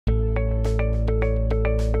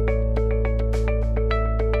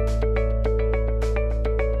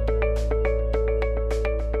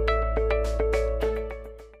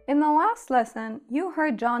In the last lesson, you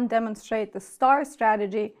heard John demonstrate the STAR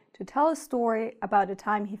strategy to tell a story about a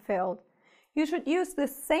time he failed. You should use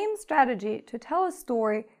this same strategy to tell a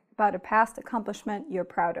story about a past accomplishment you're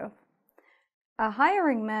proud of. A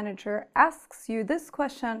hiring manager asks you this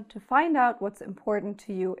question to find out what's important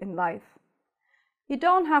to you in life. You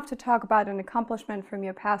don't have to talk about an accomplishment from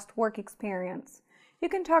your past work experience. You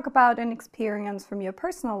can talk about an experience from your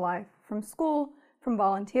personal life, from school, from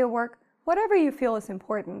volunteer work, whatever you feel is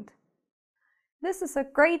important. This is a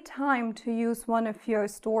great time to use one of your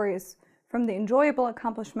stories from the Enjoyable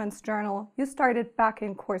Accomplishments journal you started back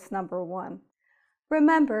in course number 1.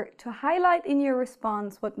 Remember to highlight in your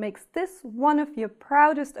response what makes this one of your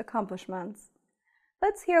proudest accomplishments.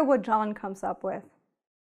 Let's hear what John comes up with.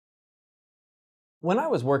 When I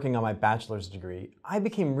was working on my bachelor's degree, I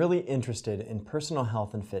became really interested in personal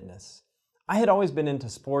health and fitness. I had always been into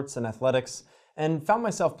sports and athletics and found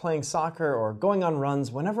myself playing soccer or going on runs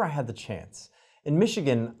whenever I had the chance. In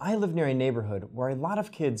Michigan, I live near a neighborhood where a lot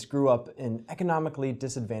of kids grew up in economically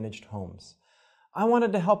disadvantaged homes. I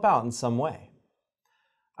wanted to help out in some way.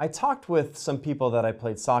 I talked with some people that I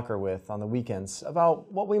played soccer with on the weekends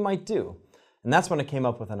about what we might do, and that's when I came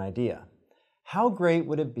up with an idea. How great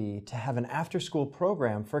would it be to have an after-school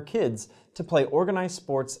program for kids to play organized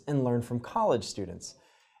sports and learn from college students?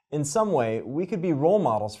 In some way, we could be role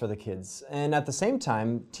models for the kids and at the same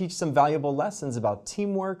time teach some valuable lessons about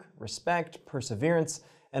teamwork, respect, perseverance,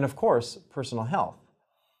 and of course, personal health.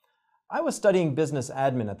 I was studying business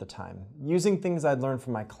admin at the time. Using things I'd learned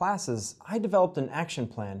from my classes, I developed an action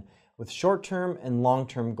plan with short-term and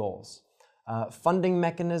long-term goals. Funding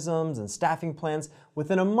mechanisms and staffing plans.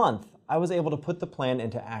 Within a month, I was able to put the plan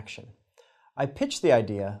into action. I pitched the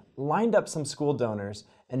idea, lined up some school donors,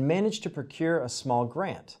 and managed to procure a small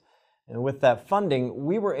grant. And with that funding,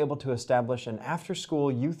 we were able to establish an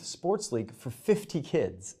after-school youth sports league for 50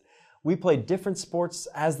 kids. We played different sports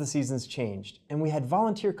as the seasons changed, and we had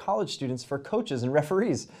volunteer college students for coaches and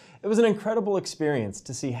referees. It was an incredible experience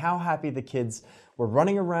to see how happy the kids were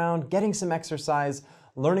running around, getting some exercise,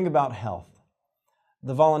 learning about health.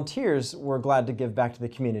 The volunteers were glad to give back to the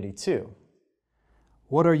community too.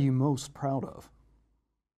 What are you most proud of?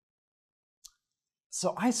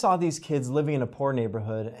 So I saw these kids living in a poor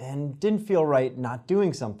neighborhood and didn't feel right not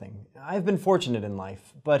doing something. I've been fortunate in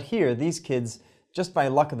life, but here these kids, just by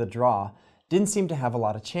luck of the draw, didn't seem to have a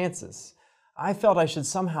lot of chances. I felt I should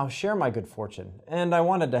somehow share my good fortune, and I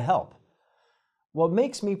wanted to help. What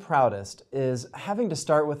makes me proudest is having to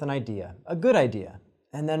start with an idea, a good idea,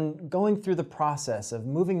 and then going through the process of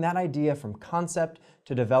moving that idea from concept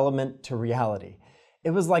to development to reality.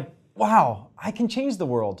 It was like, wow, I can change the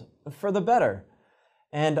world for the better.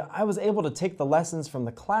 And I was able to take the lessons from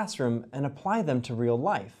the classroom and apply them to real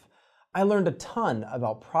life. I learned a ton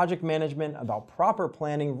about project management, about proper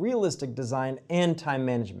planning, realistic design, and time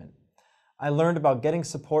management. I learned about getting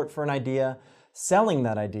support for an idea, selling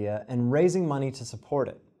that idea, and raising money to support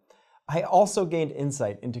it. I also gained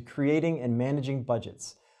insight into creating and managing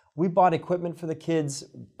budgets. We bought equipment for the kids,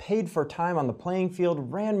 paid for time on the playing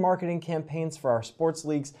field, ran marketing campaigns for our sports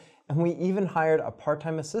leagues, and we even hired a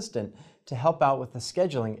part-time assistant to help out with the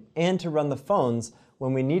scheduling and to run the phones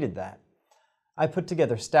when we needed that. I put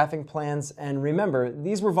together staffing plans, and remember,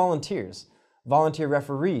 these were volunteers, volunteer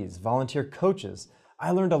referees, volunteer coaches.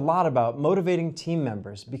 I learned a lot about motivating team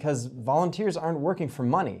members because volunteers aren't working for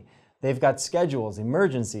money. They've got schedules,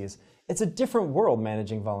 emergencies. It's a different world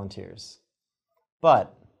managing volunteers.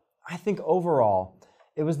 But I think overall,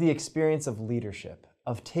 it was the experience of leadership,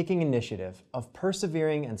 of taking initiative, of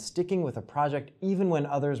persevering and sticking with a project even when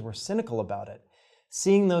others were cynical about it.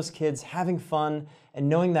 Seeing those kids having fun and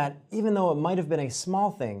knowing that even though it might have been a small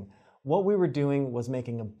thing, what we were doing was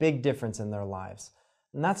making a big difference in their lives.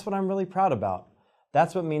 And that's what I'm really proud about.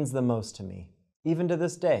 That's what means the most to me, even to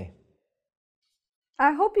this day.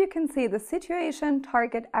 I hope you can see the situation,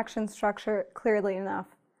 target, action structure clearly enough.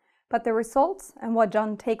 But the results and what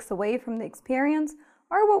John takes away from the experience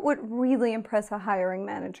are what would really impress a hiring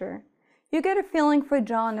manager. You get a feeling for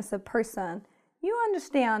John as a person. You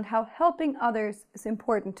understand how helping others is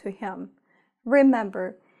important to him.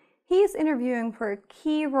 Remember, he is interviewing for a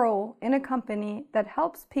key role in a company that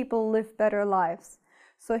helps people live better lives.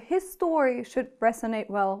 So his story should resonate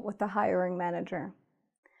well with the hiring manager.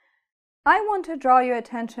 I want to draw your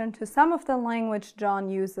attention to some of the language John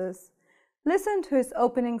uses. Listen to his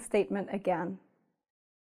opening statement again.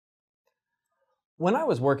 When I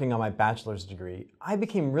was working on my bachelor's degree, I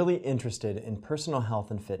became really interested in personal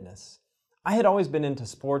health and fitness. I had always been into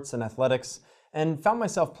sports and athletics and found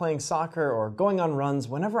myself playing soccer or going on runs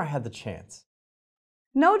whenever I had the chance.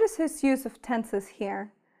 Notice his use of tenses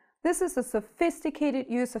here. This is a sophisticated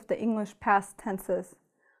use of the English past tenses.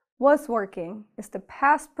 Was working is the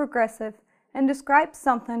past progressive and describes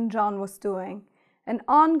something John was doing, an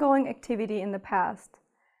ongoing activity in the past.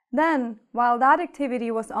 Then, while that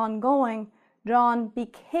activity was ongoing, John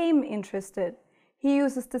became interested. He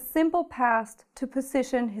uses the simple past to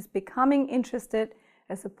position his becoming interested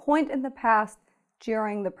as a point in the past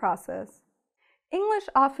during the process. English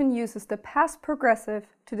often uses the past progressive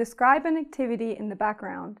to describe an activity in the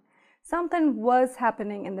background. Something was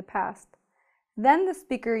happening in the past. Then the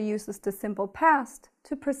speaker uses the simple past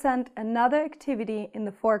to present another activity in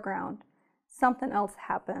the foreground. Something else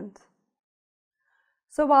happened.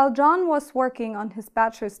 So while John was working on his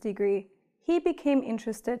bachelor's degree, he became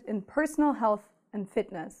interested in personal health and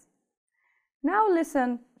fitness. Now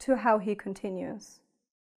listen to how he continues.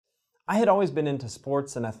 I had always been into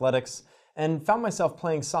sports and athletics and found myself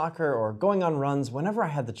playing soccer or going on runs whenever I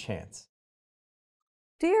had the chance.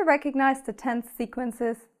 Do you recognize the tense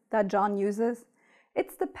sequences that John uses?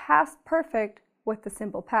 It's the past perfect with the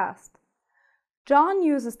simple past. John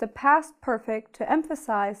uses the past perfect to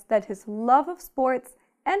emphasize that his love of sports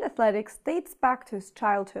and athletics dates back to his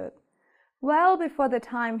childhood, well before the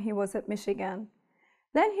time he was at Michigan.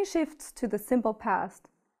 Then he shifts to the simple past,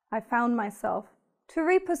 I found myself, to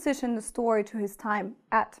reposition the story to his time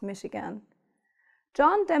at Michigan.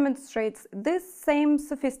 John demonstrates this same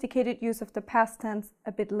sophisticated use of the past tense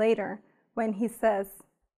a bit later when he says,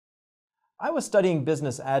 I was studying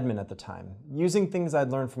business admin at the time. Using things I'd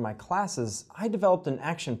learned from my classes, I developed an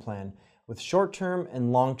action plan with short-term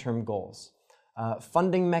and long-term goals,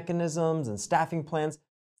 funding mechanisms and staffing plans.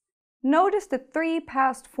 Notice the three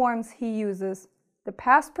past forms he uses: the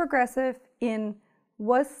past progressive in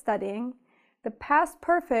was studying, the past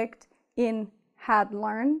perfect in had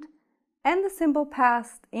learned, and the simple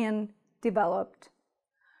past in developed.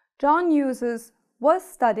 John uses was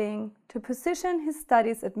studying to position his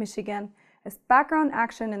studies at Michigan as background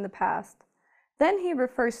action in the past. Then he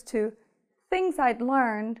refers to things I'd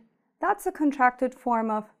learned. That's a contracted form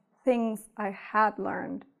of things I had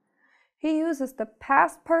learned. He uses the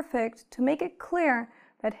past perfect to make it clear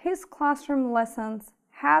that his classroom lessons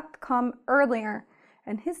had come earlier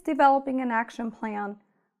and his developing an action plan,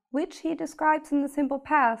 which he describes in the simple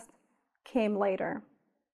past, came later.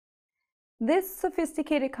 This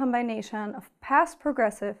sophisticated combination of past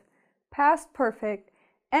progressive, past perfect,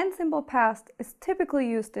 and simple past is typically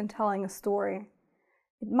used in telling a story.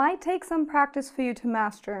 It might take some practice for you to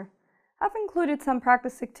master. I've included some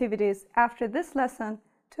practice activities after this lesson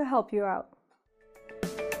to help you out.